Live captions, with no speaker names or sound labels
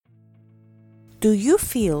Do you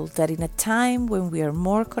feel that in a time when we are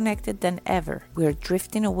more connected than ever, we are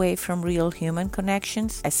drifting away from real human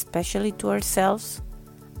connections, especially to ourselves?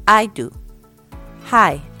 I do.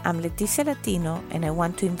 Hi, I'm Leticia Latino, and I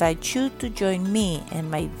want to invite you to join me and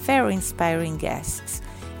my very inspiring guests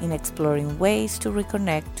in exploring ways to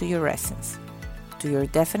reconnect to your essence, to your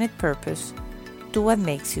definite purpose, to what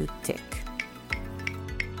makes you tick.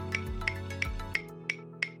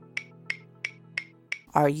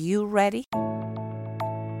 Are you ready?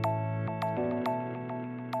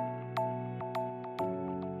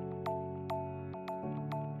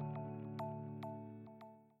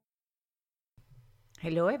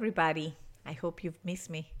 Hello, everybody. I hope you've missed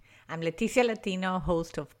me. I'm Leticia Latino,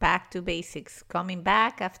 host of Back to Basics, coming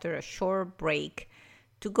back after a short break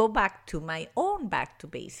to go back to my own Back to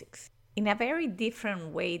Basics in a very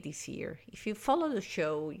different way this year. If you follow the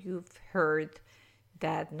show, you've heard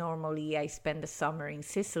that normally I spend the summer in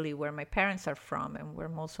Sicily, where my parents are from and where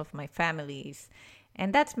most of my family is.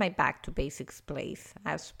 And that's my Back to Basics place.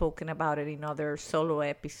 I've spoken about it in other solo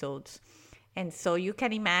episodes. And so you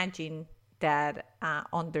can imagine that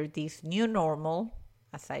under this new normal,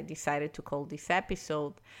 as I decided to call this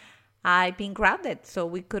episode, I've been grounded. So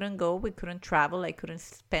we couldn't go, we couldn't travel, I couldn't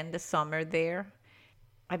spend the summer there.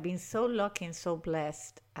 I've been so lucky and so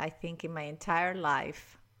blessed, I think, in my entire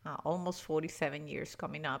life, almost 47 years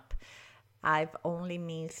coming up. I've only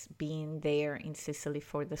missed being there in Sicily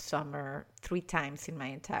for the summer 3 times in my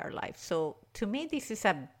entire life. So to me, this is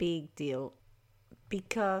a big deal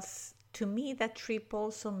because to me, that trip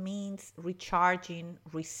also means recharging,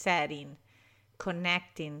 resetting,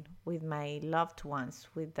 connecting with my loved ones,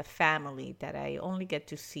 with the family that I only get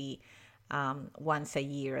to see once a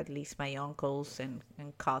year, at least my uncles and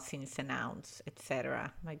cousins and aunts,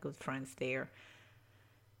 etc., my good friends there.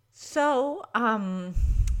 So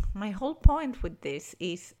my whole point with this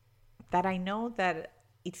is that I know that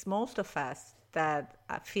it's most of us that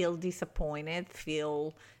feel disappointed,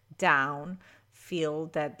 feel down, feel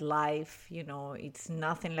that life, it's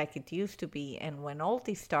nothing like it used to be. And when all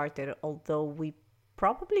this started, although we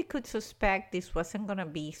probably could suspect this wasn't going to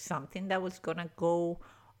be something that was going to go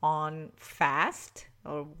on fast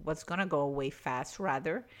or was going to go away fast,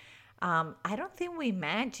 rather, I don't think we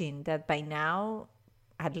imagined that by now,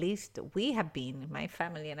 at least we have been, my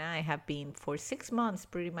family and I have been for 6 months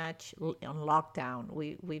pretty much on lockdown.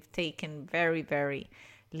 We've taken very, very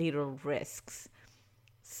little risks.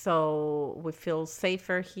 So we feel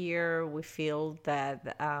safer here. We feel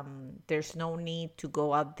that there's no need to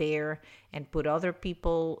go out there and put other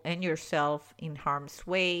people and yourself in harm's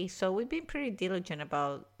way. So we've been pretty diligent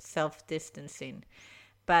about self-distancing.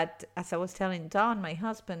 But as I was telling Don, my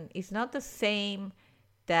husband, it's not the same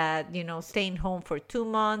that, staying home for 2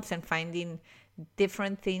 months and finding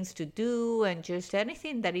different things to do and just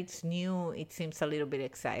anything that it's new, it seems a little bit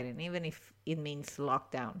exciting, even if it means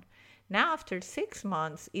lockdown. Now, after 6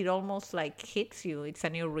 months, it almost like hits you. It's a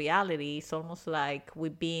new reality. It's almost like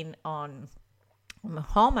we've been on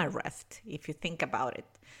home arrest, if you think about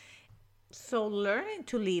it. So learning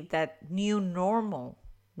to live that new normal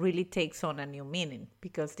really takes on a new meaning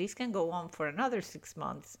because this can go on for another 6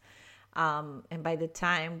 months. And by the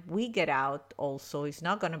time we get out also, it's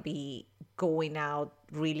not going to be going out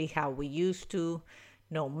really how we used to.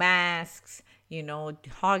 No masks,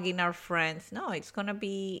 hugging our friends. No, it's going to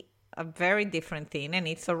be a very different thing, and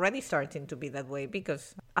it's already starting to be that way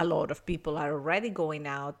because a lot of people are already going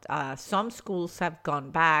out. Some schools have gone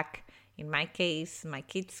back. In my case, my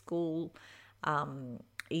kids' school,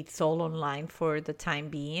 it's all online for the time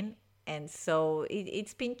being, and so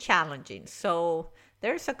it's been challenging. So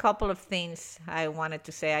there's a couple of things I wanted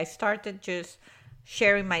to say. I started just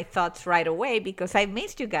sharing my thoughts right away because I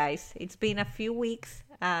missed you guys. It's been a few weeks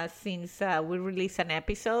since we released an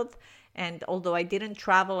episode. And although I didn't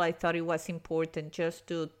travel, I thought it was important just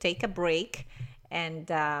to take a break and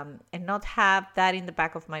not have that in the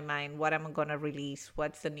back of my mind. What am I going to release?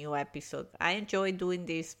 What's the new episode? I enjoy doing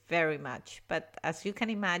this very much. But as you can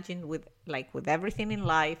imagine, with everything in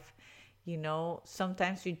life,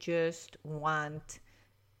 sometimes you just want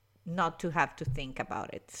not to have to think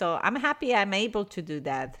about it. So I'm happy I'm able to do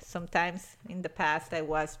that. Sometimes in the past I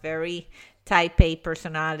was very type A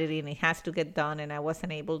personality and it has to get done and I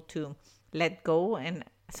wasn't able to let go. And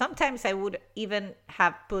sometimes I would even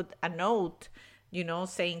have put a note,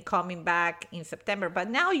 saying coming back in September.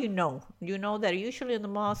 But now you know that usually in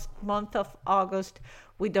the month of August,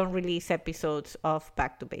 we don't release episodes of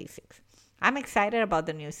Back to Basics. I'm excited about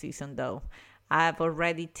the new season though. I've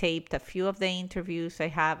already taped a few of the interviews. I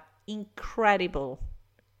have incredible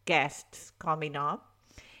guests coming up.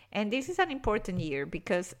 And this is an important year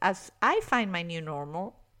because as I find my new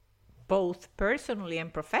normal, both personally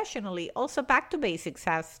and professionally, also Back to Basics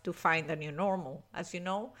has to find a new normal. As you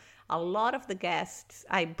know, a lot of the guests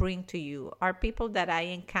I bring to you are people that I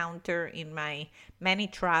encounter in my many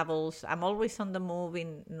travels. I'm always on the move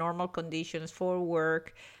in normal conditions for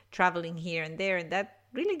work, traveling here and there, and that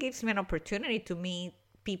really gives me an opportunity to meet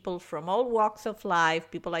people from all walks of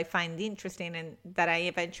life, people I find interesting and that I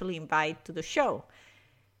eventually invite to the show.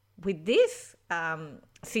 With this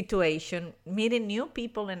situation, meeting new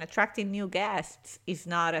people and attracting new guests is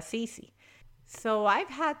not as easy. So I've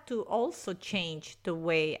had to also change the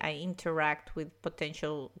way I interact with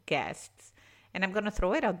potential guests. And I'm going to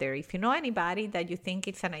throw it out there. If you know anybody that you think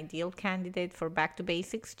it's an ideal candidate for Back to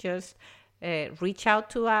Basics, just reach out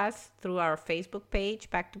to us through our Facebook page,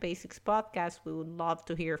 Back to Basics Podcast. We would love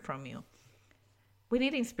to hear from you. We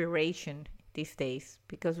need inspiration these days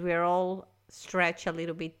because we're all stretched a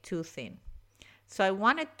little bit too thin. So I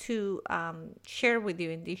wanted to share with you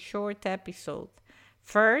in this short episode,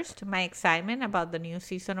 first, my excitement about the new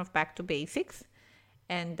season of Back to Basics.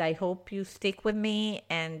 And I hope you stick with me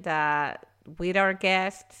and with our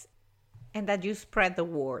guests and that you spread the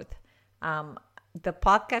word. The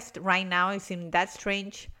podcast right now is in that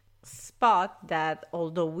strange spot that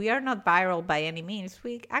although we are not viral by any means,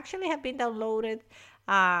 we actually have been downloaded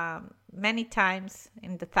many times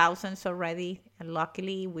in the thousands already. And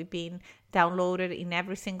luckily, we've been downloaded in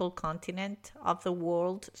every single continent of the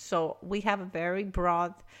world. So we have a very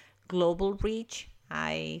broad global reach.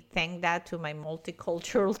 I thank that to my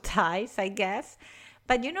multicultural ties, I guess.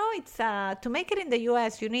 But it's to make it in the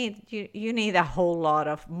US, you need a whole lot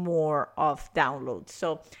of more of downloads.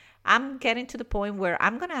 So I'm getting to the point where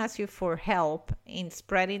I'm going to ask you for help in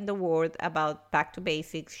spreading the word about Back to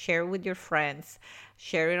Basics. Share with your friends,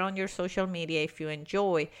 share it on your social media if you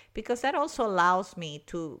enjoy, because that also allows me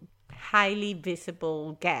to highly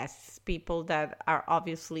visible guests, people that are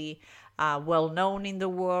obviously well known in the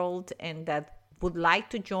world and that would like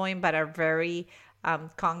to join but are very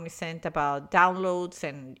cognizant about downloads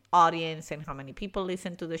and audience and how many people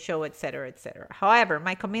listen to the show, etc., etc. However,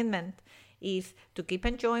 my commitment is to keep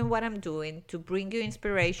enjoying what I'm doing, to bring you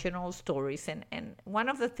inspirational stories. And one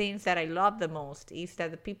of the things that I love the most is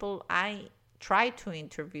that the people I try to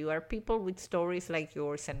interview are people with stories like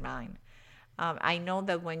yours and mine. I know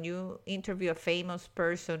that when you interview a famous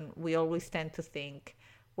person, we always tend to think,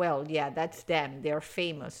 well, yeah, that's them. They're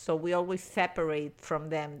famous. So we always separate from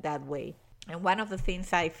them that way. And one of the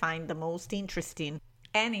things I find the most interesting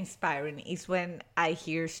and inspiring is when I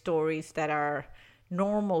hear stories that are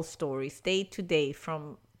normal stories, day to day,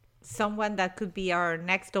 from someone that could be our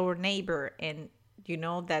next door neighbor, and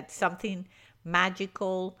that something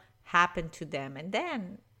magical happened to them. And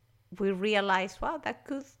then we realize, wow, that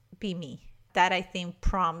could be me. That I think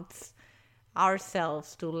prompts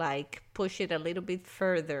ourselves to push it a little bit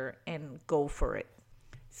further and go for it.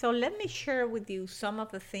 So let me share with you some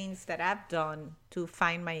of the things that I've done to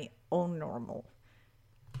find my own normal.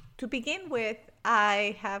 To begin with,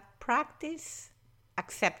 I have practiced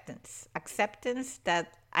acceptance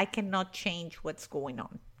that I cannot change what's going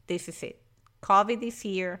on. This is it. COVID is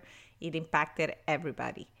here. It impacted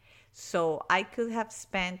everybody. So I could have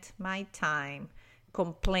spent my time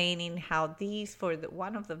complaining how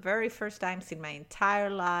one of the very first times in my entire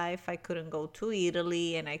life, I couldn't go to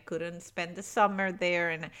Italy and I couldn't spend the summer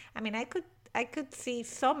there. And I could see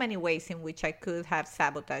so many ways in which I could have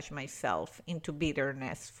sabotaged myself into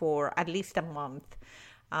bitterness for at least a month.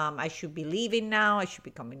 I should be leaving now. I should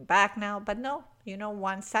be coming back now. But no,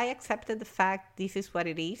 once I accepted the fact this is what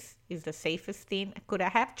it is the safest thing. Could I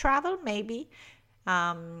have traveled? Maybe.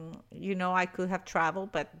 I could have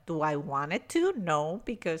traveled, but do I want it to? No,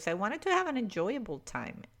 because I wanted to have an enjoyable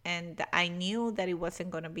time. And I knew that it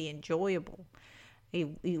wasn't going to be enjoyable.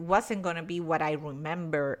 It wasn't going to be what I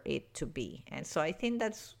remember it to be. And so I think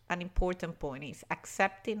that's an important point, is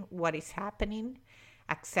accepting what is happening,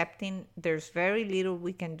 accepting there's very little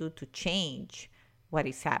we can do to change what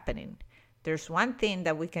is happening. There's one thing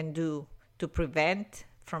that we can do to prevent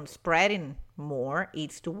from spreading more,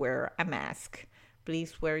 is to wear a mask.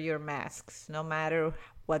 Please wear your masks, no matter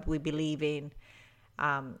what we believe in,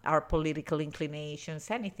 our political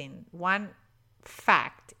inclinations, anything. One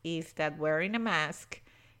fact is that wearing a mask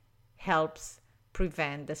helps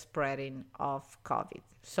prevent the spreading of COVID.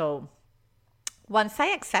 So once I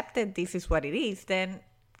accepted this is what it is, then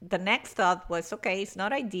the next thought was, okay, it's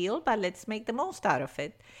not ideal, but let's make the most out of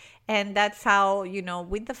it. And that's how,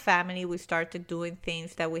 with the family, we started doing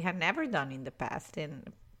things that we had never done in the past,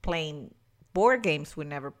 and playing board games we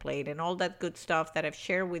never played, and all that good stuff that I've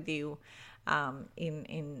shared with you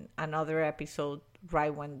in another episode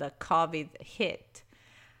right when the COVID hit.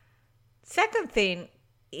 Second thing,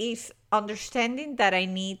 is understanding that I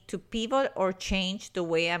need to pivot or change the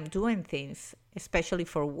way I'm doing things, especially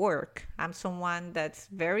for work. I'm someone that's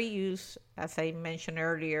very used, as I mentioned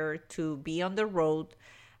earlier, to be on the road.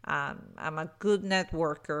 I'm a good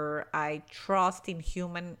networker. I trust in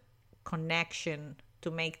human connection to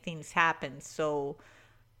make things happen. So,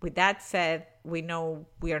 with that said, we know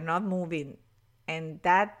we are not moving. And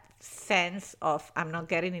that sense of I'm not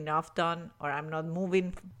getting enough done or I'm not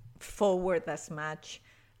moving forward as much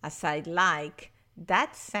as I'd like,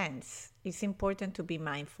 that sense is important to be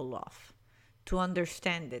mindful of, to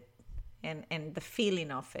understand it and the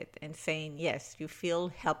feeling of it, and saying, yes, you feel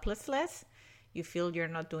helplessness, you feel you're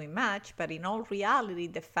not doing much, but in all reality,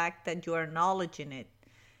 the fact that you are acknowledging it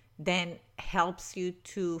then helps you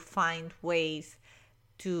to find ways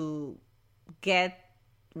to get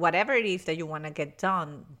whatever it is that you want to get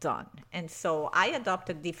done. And so I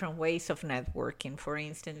adopted different ways of networking. For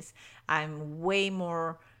instance, I'm way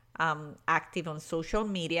more active on social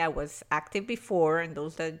media. I was active before, and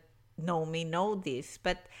those that know me know this,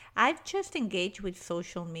 but I've just engaged with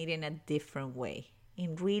social media in a different way,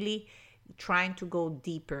 in really trying to go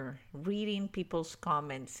deeper, reading people's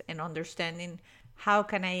comments and understanding how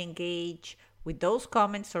can I engage with those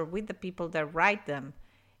comments or with the people that write them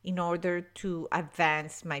in order to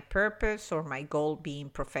advance my purpose or my goal, being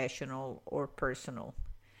professional or personal.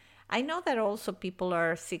 I know that also people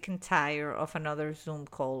are sick and tired of another Zoom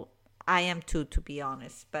call. I am too, to be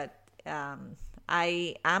honest, but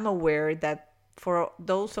I am aware that for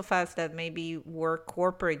those of us that maybe work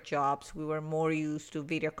corporate jobs, we were more used to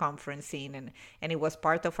video conferencing, and it was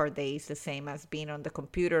part of our days, the same as being on the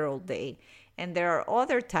computer all day. And there are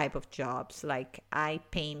other type of jobs, like I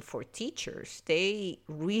paint for teachers. They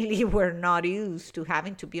really were not used to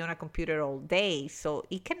having to be on a computer all day. So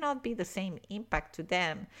it cannot be the same impact to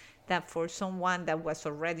them that for someone that was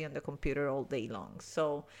already on the computer all day long.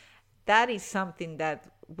 So that is something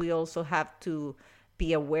that we also have to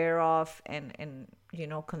be aware of and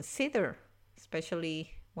consider,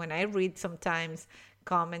 especially when I read sometimes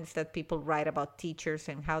comments that people write about teachers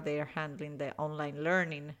and how they are handling the online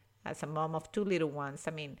learning. As a mom of two little ones,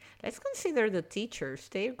 I mean, let's consider the teachers.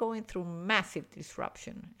 They're going through massive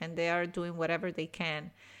disruption, and they are doing whatever they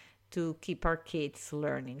can to keep our kids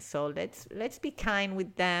learning. So let's be kind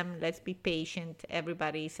with them. Let's be patient.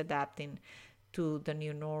 Everybody is adapting to the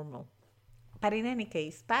new normal. But in any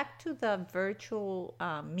case, back to the virtual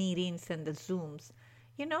meetings and the Zooms.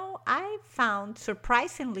 I found,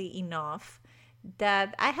 surprisingly enough,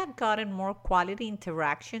 that I have gotten more quality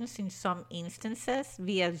interactions in some instances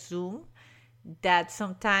via Zoom that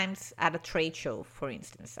sometimes at a trade show, for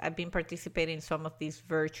instance. I've been participating in some of these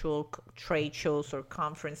virtual trade shows or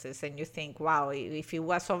conferences, and you think, wow, if it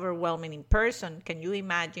was overwhelming in person, can you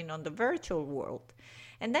imagine on the virtual world?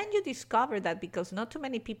 And then you discover that because not too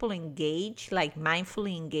many people engage, like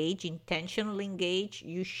mindfully engage, intentionally engage,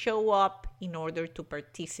 you show up in order to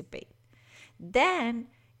participate. Then,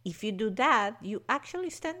 if you do that, you actually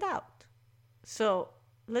stand out. So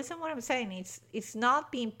listen what I'm saying. It's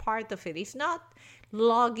not being part of it. It's not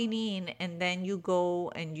logging in and then you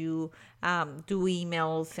go and you do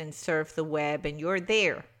emails and surf the web and you're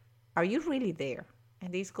there. Are you really there?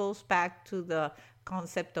 And this goes back to the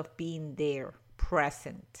concept of being there,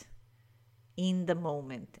 present, in the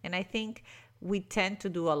moment. And I think we tend to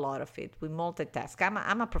do a lot of it. We multitask.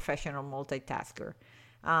 I'm a professional multitasker.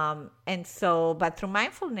 But through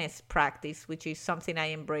mindfulness practice, which is something I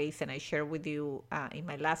embrace and I share with you in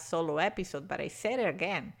my last solo episode, but I said it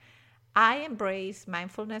again, I embrace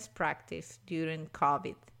mindfulness practice during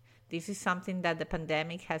COVID. This is something that the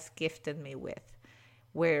pandemic has gifted me with,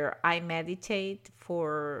 where I meditate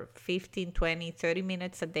for 15, 20, 30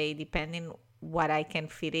 minutes a day, depending what I can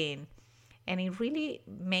fit in. And it really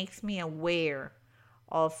makes me aware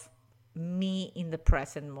of me in the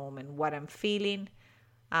present moment, what I'm feeling,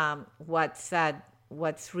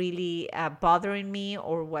 what's really bothering me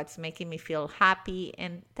or what's making me feel happy.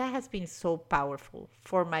 And that has been so powerful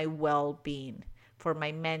for my well-being, for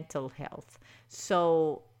my mental health.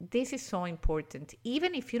 So this is so important.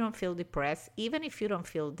 Even if you don't feel depressed, even if you don't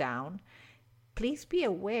feel down, please be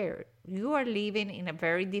aware you are living in a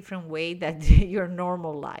very different way than your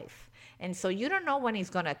normal life. And so you don't know when it's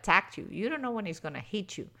going to attack you. You don't know when it's going to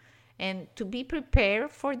hit you. And to be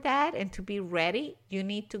prepared for that and to be ready, you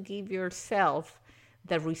need to give yourself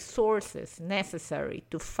the resources necessary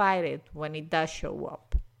to fight it when it does show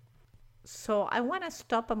up. So I want to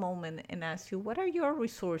stop a moment and ask you, what are your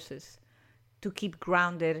resources to keep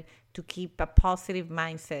grounded, to keep a positive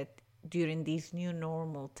mindset during this new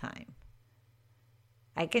normal time?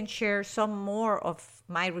 I can share some more of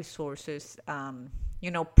my resources,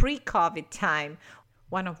 pre-COVID time,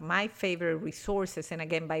 one of my favorite resources. And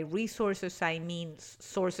again, by resources, I mean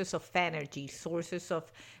sources of energy, sources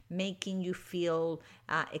of making you feel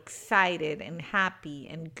excited and happy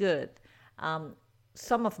and good.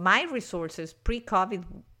 Some of my resources pre-COVID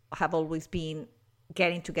have always been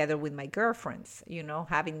getting together with my girlfriends,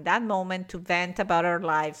 having that moment to vent about our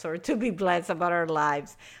lives or to be blessed about our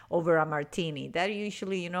lives over a martini. That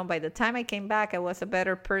usually, by the time I came back, I was a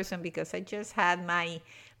better person because I just had my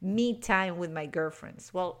me time with my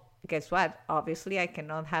girlfriends. Well, guess what? Obviously, I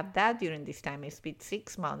cannot have that during this time. It's been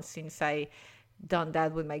 6 months since I done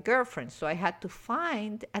that with my girlfriend. So I had to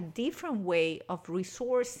find a different way of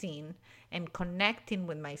resourcing and connecting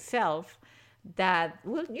with myself that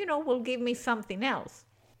will give me something else.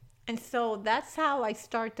 And so that's how I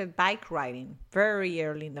started bike riding very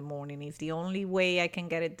early in the morning. It's the only way I can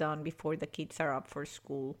get it done before the kids are up for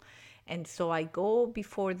school. And so I go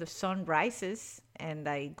before the sun rises and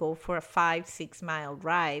I go for a 5-6 mile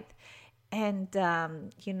ride. And,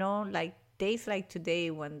 like days like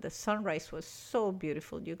today when the sunrise was so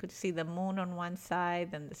beautiful, you could see the moon on one side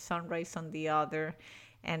and the sunrise on the other.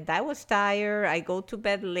 And I was tired. I go to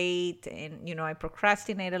bed late and, I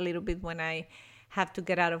procrastinate a little bit when I have to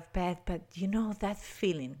get out of bed. But, that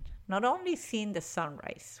feeling, not only seeing the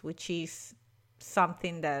sunrise, which is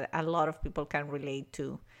something that a lot of people can relate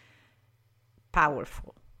to,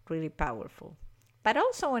 powerful, really powerful. But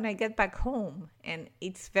also when I get back home and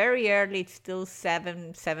it's very early, it's still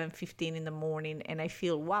 7:15 in the morning, and I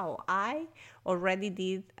feel, wow, I already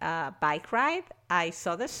did a bike ride. I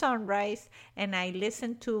saw the sunrise and I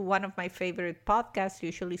listened to one of my favorite podcasts,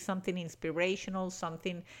 usually something inspirational,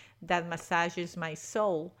 something that massages my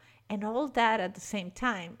soul, and all that at the same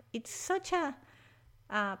time. It's such a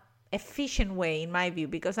efficient way in my view,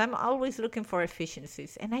 because I'm always looking for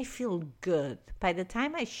efficiencies and I feel good. By the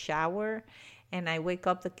time I shower and I wake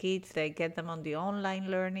up the kids, I get them on the online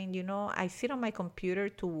learning, I sit on my computer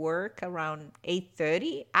to work around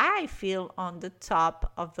 8:30. I feel on the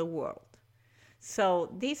top of the world.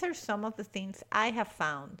 So these are some of the things I have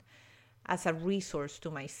found as a resource to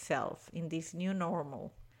myself in this new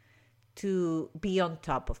normal, to be on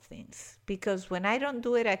top of things. Because when I don't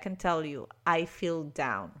do it, I can tell you, I feel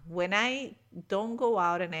down. When I don't go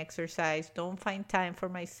out and exercise, don't find time for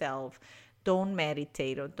myself, don't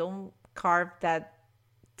meditate, or don't carve that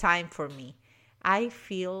time for me, I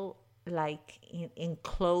feel like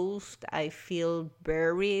enclosed, I feel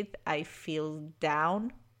buried, I feel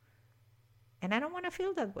down, and I don't want to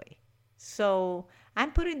feel that way. So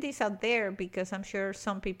I'm putting this out there because I'm sure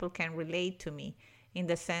some people can relate to me, in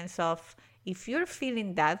the sense of, if you're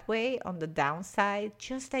feeling that way on the downside,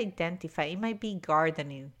 just identify. It might be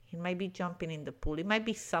gardening, it might be jumping in the pool, it might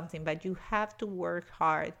be something, but you have to work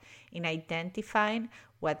hard in identifying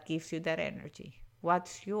what gives you that energy.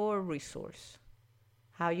 What's your resource?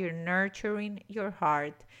 How you're nurturing your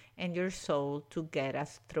heart and your soul to get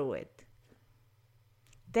us through it.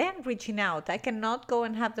 Then reaching out. I cannot go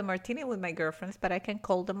and have the martini with my girlfriends, but I can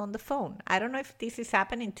call them on the phone. I don't know if this is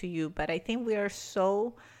happening to you, but I think we are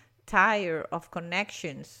so tired of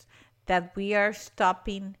connections that we are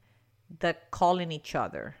stopping the calling each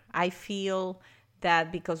other. I feel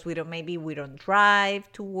that because we don't drive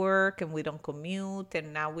to work and we don't commute,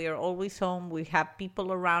 and now we are always home, we have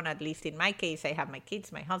people around. At least in my case, I have my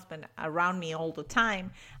kids, my husband around me all the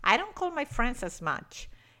time. I don't call my friends as much,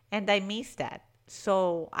 and I miss that.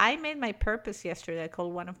 So I made my purpose yesterday. I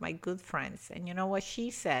called one of my good friends, and you know what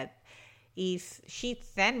she said is, she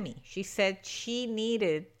thanked me. She said she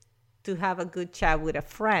needed to have a good chat with a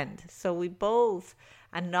friend. So we both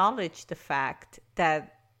acknowledged the fact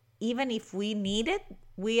that even if we need it,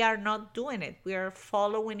 we are not doing it. We are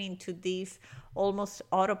following into this almost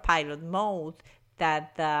autopilot mode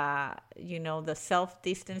that the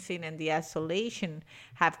self-distancing and the isolation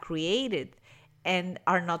have created, and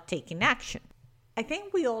are not taking action. I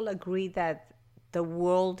think we all agree that the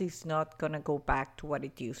world is not going to go back to what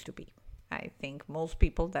it used to be. I think most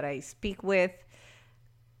people that I speak with,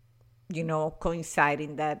 coincide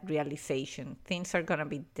in that realization. Things are going to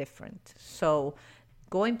be different. So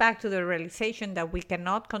going back to the realization that we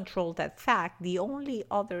cannot control that fact, the only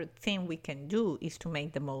other thing we can do is to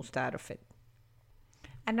make the most out of it.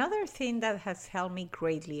 Another thing that has helped me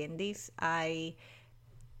greatly, and this I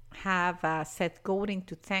have Seth Godin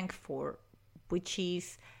to thank for, which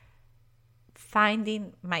is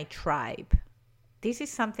finding my tribe. This is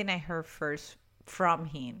something I heard first from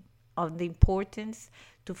him, of the importance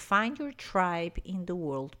to find your tribe in the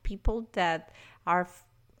world, people that are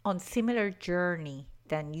on similar journey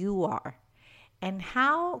than you are, and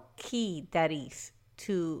how key that is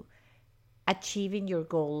to achieving your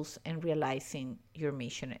goals and realizing your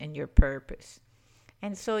mission and your purpose.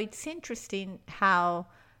 And so it's interesting how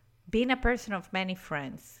being a person of many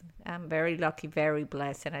friends, I'm very lucky, very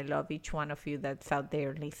blessed, and I love each one of you that's out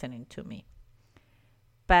there listening to me.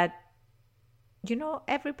 But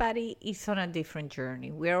everybody is on a different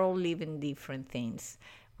journey. We're all living different things.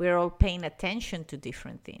 We're all paying attention to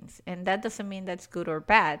different things. And that doesn't mean that's good or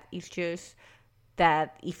bad. It's just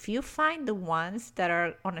that if you find the ones that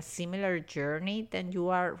are on a similar journey than you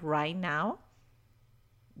are right now,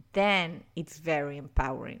 then it's very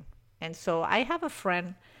empowering. And so I have a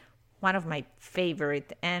friend, one of my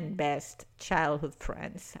favorite and best childhood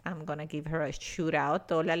friends. I'm going to give her a shout out.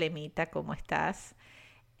 Hola, Lemita, ¿cómo estás?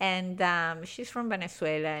 And she's from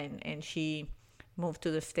Venezuela, and she moved to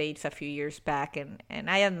the States a few years back. And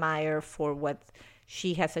I admire for what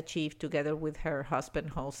she has achieved together with her husband,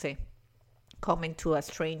 Jose, coming to a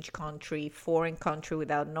strange country, foreign country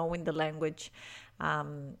without knowing the language,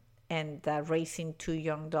 and raising two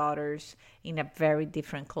young daughters in a very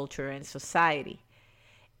different culture and society.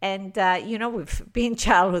 And, we've been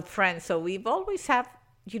childhood friends, so we've always have,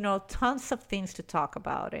 tons of things to talk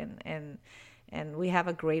about, and we have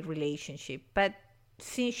a great relationship. But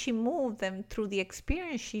since she moved and through the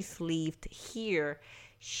experience she's lived here,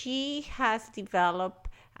 she has developed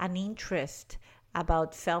an interest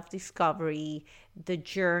about self-discovery, the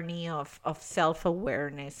journey of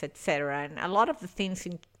self-awareness, etc. And a lot of the things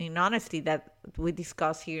in honesty that we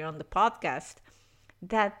discuss here on the podcast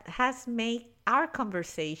that has made our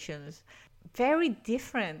conversations very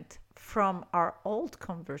different from our old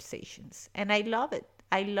conversations. And I love it.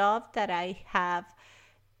 I love that I have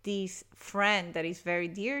this friend that is very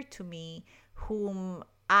dear to me, whom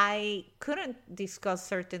I couldn't discuss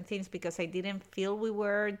certain things because I didn't feel we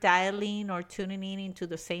were dialing or tuning in into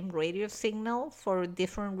the same radio signal for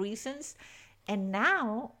different reasons. And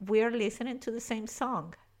now we're listening to the same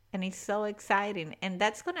song. And it's so exciting. And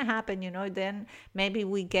that's going to happen, then maybe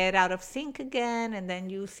we get out of sync again, and then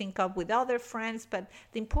you sync up with other friends. But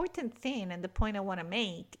the important thing and the point I want to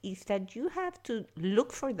make is that you have to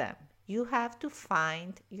look for them. You have to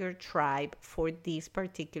find your tribe for this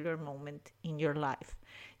particular moment in your life.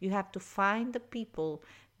 You have to find the people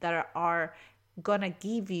that are going to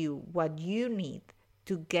give you what you need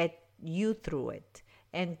to get you through it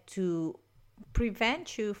and to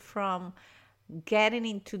prevent you from getting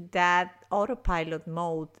into that autopilot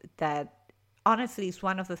mode that honestly is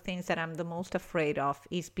one of the things that I'm the most afraid of,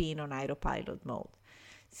 is being on autopilot mode.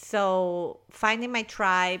 So finding my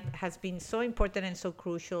tribe has been so important and so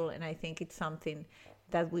crucial, and I think it's something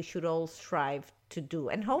that we should all strive to do.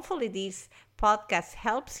 And hopefully this podcast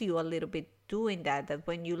helps you a little bit doing that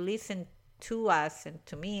when you listen to us and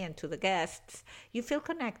to me and to the guests, you feel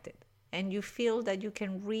connected and you feel that you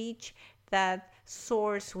can reach that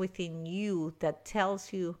source within you that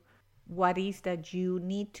tells you what is that you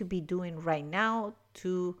need to be doing right now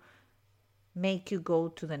to make you go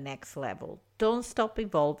to the next level. Don't stop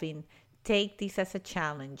evolving. Take this as a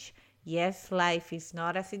challenge. Yes, life is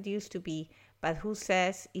not as it used to be, but who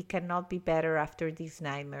says it cannot be better after this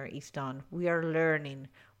nightmare is done? We are learning.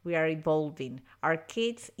 We are evolving. Our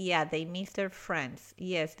kids, yeah, they miss their friends.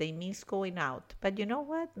 Yes, they miss going out. But you know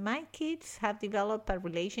what? My kids have developed a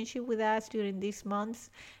relationship with us during these months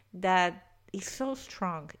that is so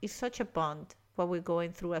strong. It's such a bond, what we're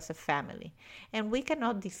going through as a family. And we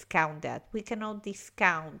cannot discount that. We cannot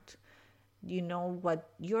discount, what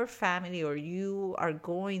your family or you are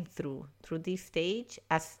going through this stage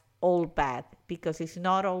as all bad, because it's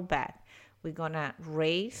not all bad. We're going to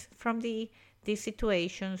raise from this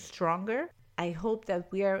situation stronger. I hope that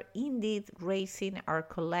we are indeed raising our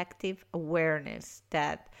collective awareness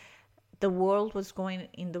that the world was going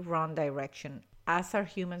in the wrong direction. As our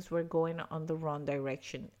humans were going on the wrong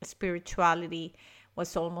direction. Spirituality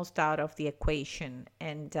was almost out of the equation.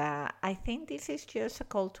 And I think this is just a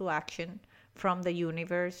call to action from the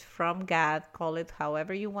universe, from God, call it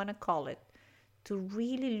however you want to call it, to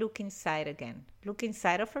really look inside again. Look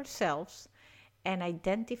inside of ourselves and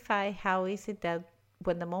identify how is it that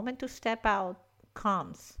when the moment to step out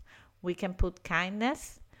comes, we can put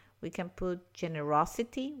kindness, we can put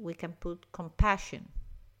generosity, we can put compassion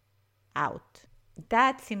out.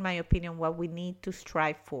 That's, in my opinion, what we need to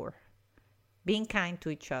strive for. Being kind to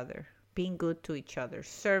each other, being good to each other,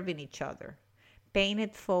 serving each other, paying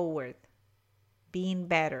it forward, being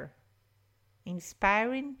better,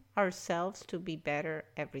 inspiring ourselves to be better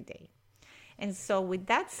every day. And so with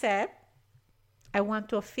that said, I want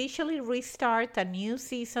to officially restart a new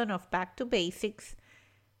season of Back to Basics.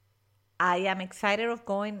 I am excited of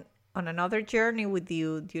going on another journey with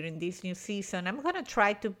you during this new season. I'm going to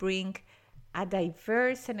try to bring a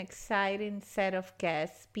diverse and exciting set of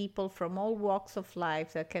guests, people from all walks of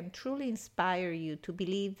life that can truly inspire you to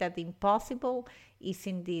believe that the impossible is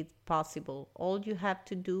indeed possible. All you have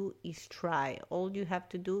to do is try. All you have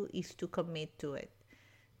to do is to commit to it.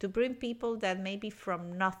 To bring people that maybe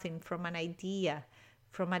from nothing, from an idea,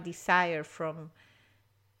 from a desire, from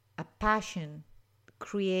a passion,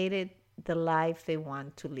 created the life they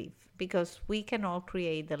want to live. Because we can all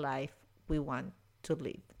create the life we want to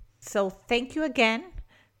live. So thank you again.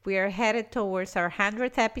 We are headed towards our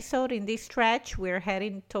 100th episode in this stretch. We're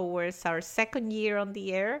heading towards our second year on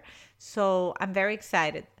the air. So I'm very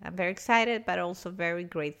excited. But also very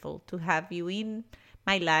grateful to have you in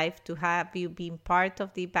my life, to have you being part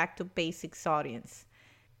of the Back to Basics audience.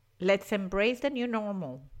 Let's embrace the new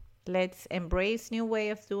normal. Let's embrace new way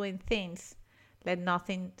of doing things. Let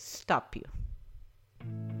nothing stop you.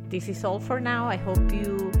 This is all for now. I hope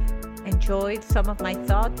you enjoyed some of my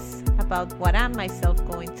thoughts about what I'm myself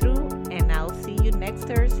going through, and I'll see you next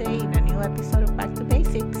Thursday in a new episode of Back to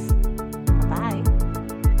Basics. Bye-bye.